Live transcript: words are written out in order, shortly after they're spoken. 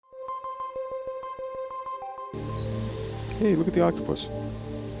Hey, look at the octopus.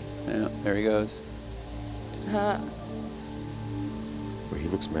 Yeah, there he goes. Wait, he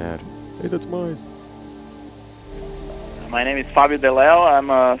looks mad. Hey, that's mine. My name is Fabio. I'm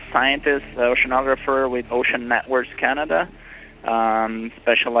a scientist, oceanographer with Ocean Networks Canada,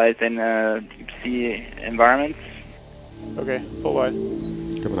 specialized in deep sea environments. Okay, full wide.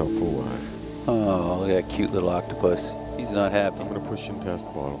 Coming out full wide. Oh, look at that cute little octopus. He's not happy. I'm going to push him past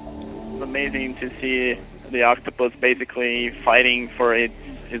the bottle. It's amazing to see the octopus basically fighting for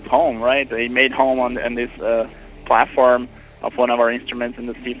its home, right? They made home on this platform of one of our instruments in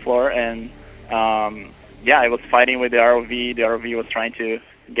the seafloor, and yeah, it was fighting with the ROV. The ROV was trying to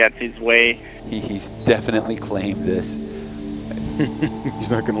get his way. He's definitely claimed this. He's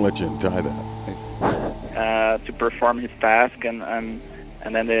not going to let you untie that. To perform his task, and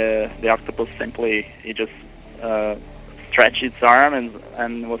then the octopus simply just stretched its arm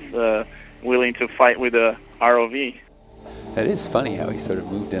and was willing to fight with the ROV. That is funny how he sort of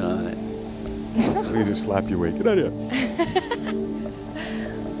moved in on it. Let me just slap you away. Get out of here.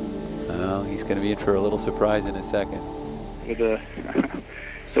 Well, he's going to be in for a little surprise in a second. With so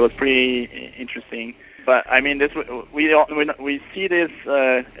it was pretty interesting. But I mean, this we see this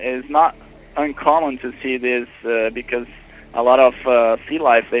is not uncommon to see this because a lot of sea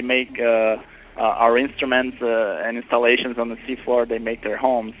life, they make our instruments and installations on the seafloor, they make their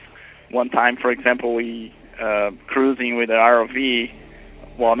homes. One time, for example, we cruising with the ROV.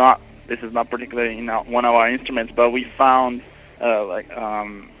 Well, this is not particularly in one of our instruments, but we found a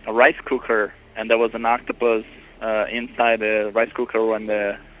rice cooker, and there was an octopus inside the rice cooker when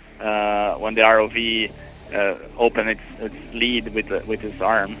the ROV opened its lid with his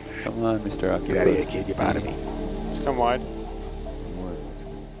arm. Come on, Mr. Octopus. Get out of here, kid. You're part of me. Let's come wide.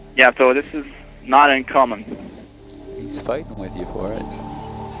 Yeah, so this is not uncommon. He's fighting with you for it.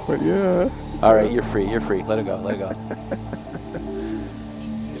 But yeah. All right, you're free. You're free. Let it go. Let it go.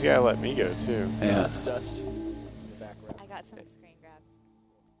 He's got to let me go, too. Yeah. It's dust. I got some screen grabs.